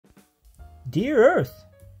Dear Earth,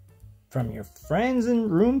 from your friends in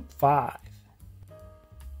room 5.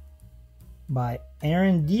 By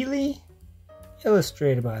Erin Dealey,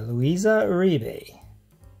 illustrated by Luisa Uribe.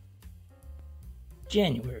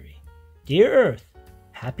 January. Dear Earth,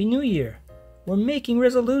 Happy New Year. We're making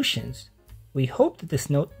resolutions. We hope that this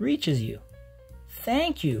note reaches you.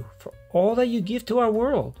 Thank you for all that you give to our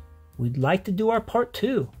world. We'd like to do our part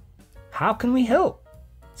too. How can we help?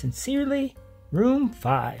 Sincerely, Room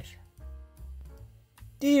 5.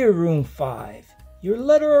 Dear Room 5, your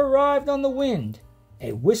letter arrived on the wind,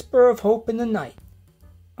 a whisper of hope in the night.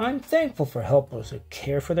 I'm thankful for helpers who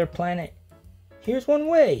care for their planet. Here's one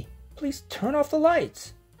way. Please turn off the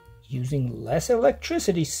lights. Using less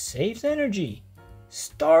electricity saves energy.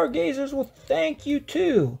 Stargazers will thank you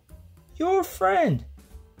too. Your friend,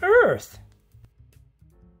 Earth.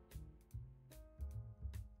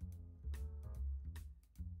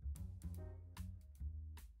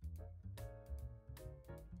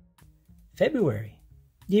 February.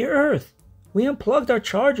 Dear Earth, we unplugged our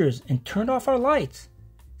chargers and turned off our lights.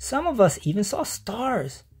 Some of us even saw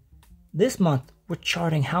stars. This month, we're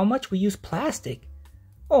charting how much we use plastic.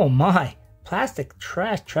 Oh my, plastic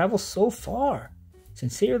trash travels so far.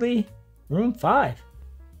 Sincerely, Room 5.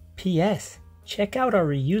 P.S. Check out our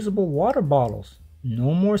reusable water bottles.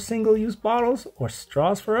 No more single-use bottles or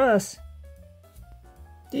straws for us.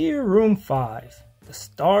 Dear Room 5, the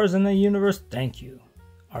stars in the universe thank you.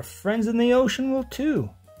 Our friends in the ocean will too.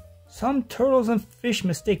 Some turtles and fish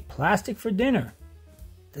mistake plastic for dinner.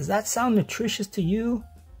 Does that sound nutritious to you?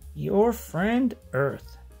 Your friend,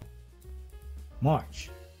 Earth.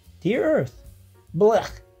 March. Dear Earth,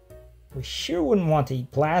 blech. We sure wouldn't want to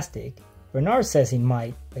eat plastic. Bernard says he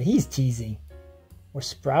might, but he's teasing. We're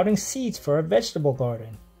sprouting seeds for a vegetable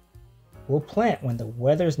garden. We'll plant when the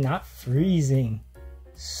weather's not freezing.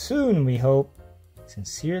 Soon, we hope.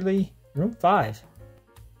 Sincerely, Room 5.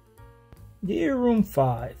 Dear Room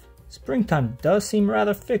 5, springtime does seem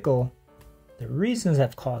rather fickle. The reasons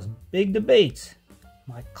have caused big debates.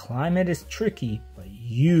 My climate is tricky, but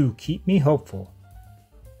you keep me hopeful.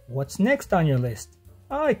 What's next on your list?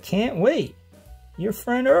 I can't wait. Your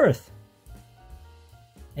friend Earth.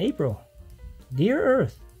 April. Dear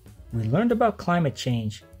Earth, we learned about climate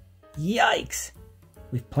change. Yikes!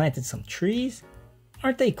 We've planted some trees.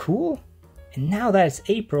 Aren't they cool? And now that it's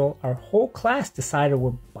April, our whole class decided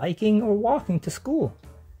we're biking or walking to school.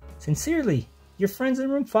 Sincerely, your friends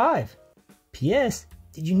in Room 5. P.S.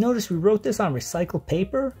 Did you notice we wrote this on recycled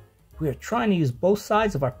paper? We are trying to use both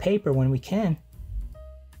sides of our paper when we can.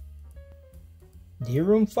 Dear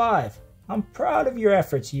Room 5, I'm proud of your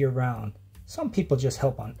efforts year-round. Some people just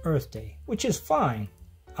help on Earth Day, which is fine.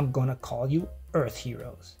 I'm gonna call you Earth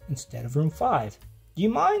Heroes instead of Room 5. Do you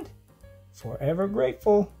mind? Forever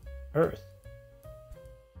grateful, Earth.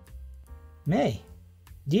 May.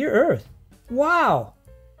 Dear Earth, wow!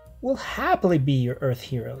 We'll happily be your Earth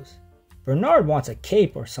Heroes. Bernard wants a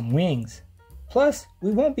cape or some wings. Plus,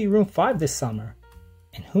 we won't be Room 5 this summer.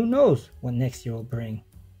 And who knows what next year will bring.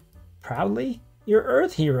 Proudly, your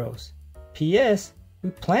Earth Heroes. P.S. We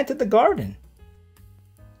planted the garden.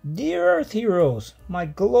 Dear Earth Heroes, my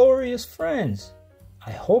glorious friends.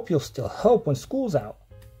 I hope you'll still help when school's out.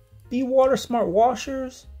 Be water smart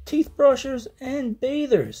washers, teeth brushers, and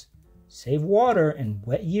bathers. Save water in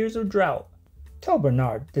wet years of drought. Tell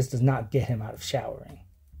Bernard this does not get him out of showering.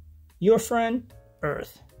 Your friend,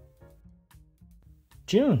 Earth.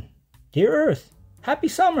 June. Dear Earth, happy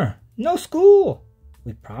summer. No school.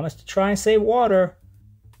 We promise to try and save water.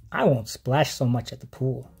 I won't splash so much at the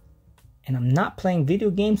pool. And I'm not playing video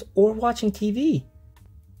games or watching TV.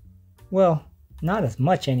 Well, not as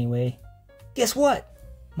much anyway. Guess what?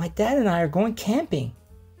 My dad and I are going camping.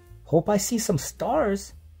 Hope I see some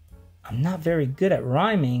stars. I'm not very good at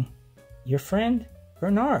rhyming. Your friend,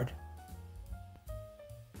 Bernard.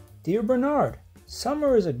 Dear Bernard,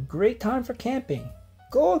 summer is a great time for camping.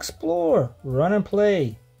 Go explore, run and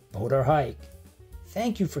play, boat or hike.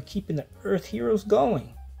 Thank you for keeping the Earth Heroes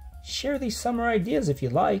going. Share these summer ideas if you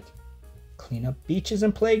like. Clean up beaches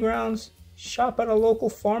and playgrounds. Shop at a local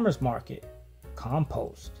farmer's market.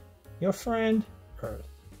 Compost. Your friend, Earth.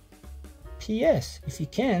 P.S. If you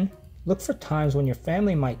can, look for times when your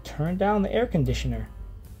family might turn down the air conditioner.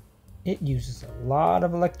 It uses a lot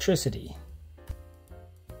of electricity.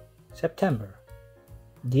 September.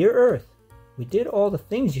 Dear Earth, we did all the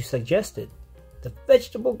things you suggested. The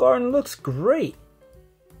vegetable garden looks great.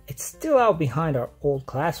 It's still out behind our old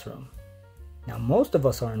classroom. Now most of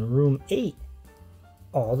us are in Room 8.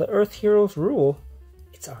 All the Earth Heroes rule.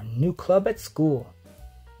 It's our new club at school.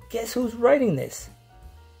 Guess who's writing this?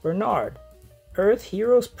 Bernard, Earth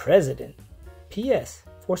Heroes President. P.S.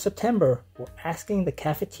 For September, we're asking the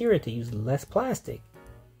cafeteria to use less plastic.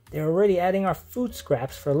 They're already adding our food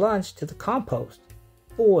scraps for lunch to the compost.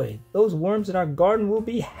 Boy, those worms in our garden will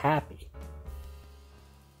be happy.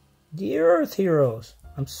 Dear Earth Heroes,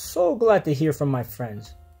 I'm so glad to hear from my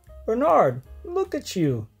friends. Bernard, look at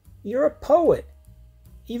you. You're a poet.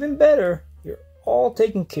 Even better, you're all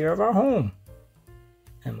taking care of our home.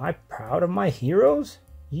 Am I proud of my heroes?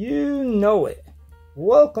 You know it.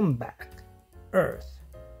 Welcome back, Earth.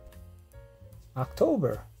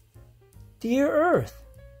 October. Dear Earth,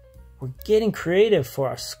 we're getting creative for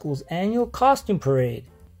our school's annual costume parade.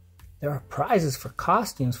 There are prizes for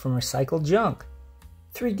costumes from recycled junk.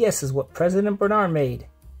 3 guesses what President Bernard made.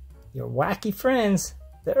 Your wacky friends,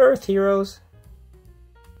 the Earth Heroes.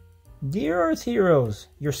 Dear Earth Heroes,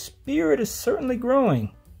 your spirit is certainly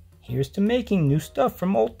growing. Here's to making new stuff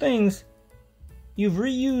from old things. You've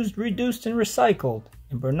reused, reduced, and recycled.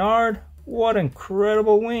 And Bernard, what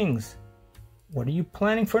incredible wings. What are you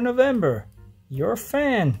planning for November? Your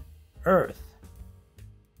fan, Earth.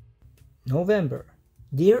 November.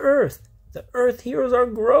 Dear Earth, the Earth Heroes are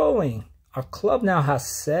growing. Our club now has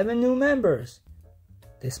 7 new members.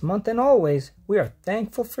 This month and always, we are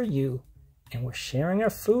thankful for you, and we're sharing our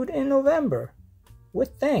food in November.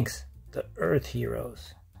 With thanks, the Earth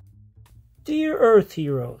Heroes. Dear Earth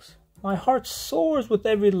Heroes, my heart soars with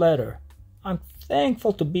every letter. I'm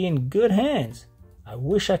thankful to be in good hands. I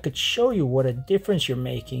wish I could show you what a difference you're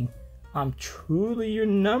making. I'm truly your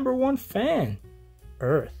 #1 fan,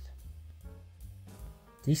 Earth.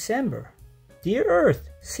 December. Dear Earth,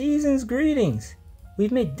 season's greetings.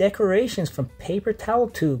 We've made decorations from paper towel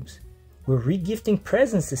tubes. We're re-gifting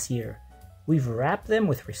presents this year. We've wrapped them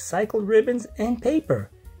with recycled ribbons and paper.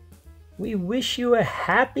 We wish you a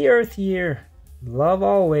happy Earth year. Love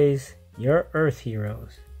always, your Earth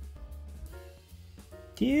Heroes.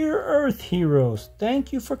 Dear Earth Heroes,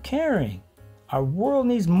 thank you for caring. Our world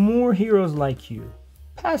needs more heroes like you.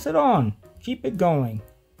 Pass it on. Keep it going.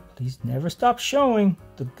 Please never stop showing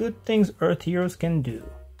the good things Earth Heroes can do.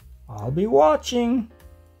 I'll be watching.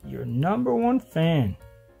 Your #1 fan,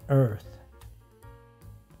 Earth.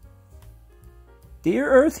 Dear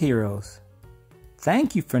Earth Heroes,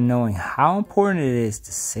 thank you for knowing how important it is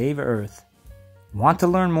to save Earth. Want to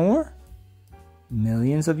learn more?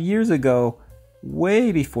 Millions of years ago,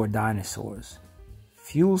 way before dinosaurs,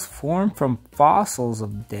 fuels formed from fossils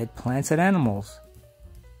of dead plants and animals.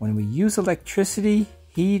 When we use electricity,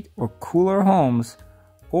 heat, or cool our homes,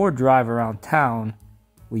 or drive around town,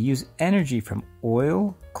 we use energy from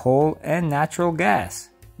oil, coal, and natural gas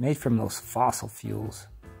made from those fossil fuels.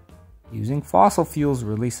 Using fossil fuels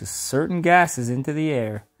releases certain gases into the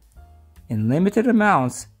air. In limited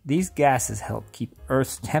amounts, these gases help keep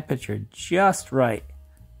Earth's temperature just right.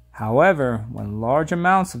 However, when large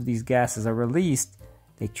amounts of these gases are released,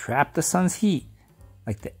 they trap the sun's heat,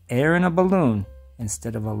 like the air in a balloon,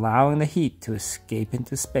 instead of allowing the heat to escape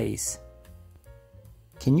into space.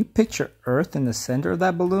 Can you picture Earth in the center of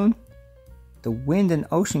that balloon? The wind and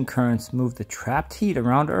ocean currents move the trapped heat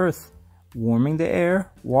around Earth, warming the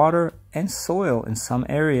air, water, and soil in some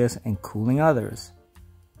areas and cooling others.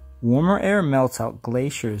 Warmer air melts out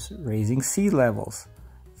glaciers, raising sea levels,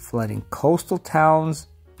 flooding coastal towns,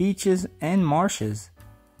 beaches, and marshes,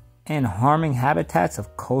 and harming habitats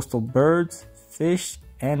of coastal birds, fish,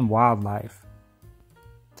 and wildlife.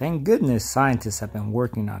 Thank goodness scientists have been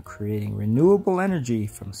working on creating renewable energy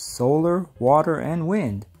from solar, water, and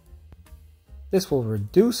wind. This will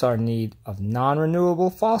reduce our need of non-renewable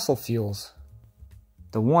fossil fuels,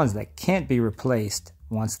 the ones that can't be replaced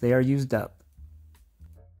once they are used up.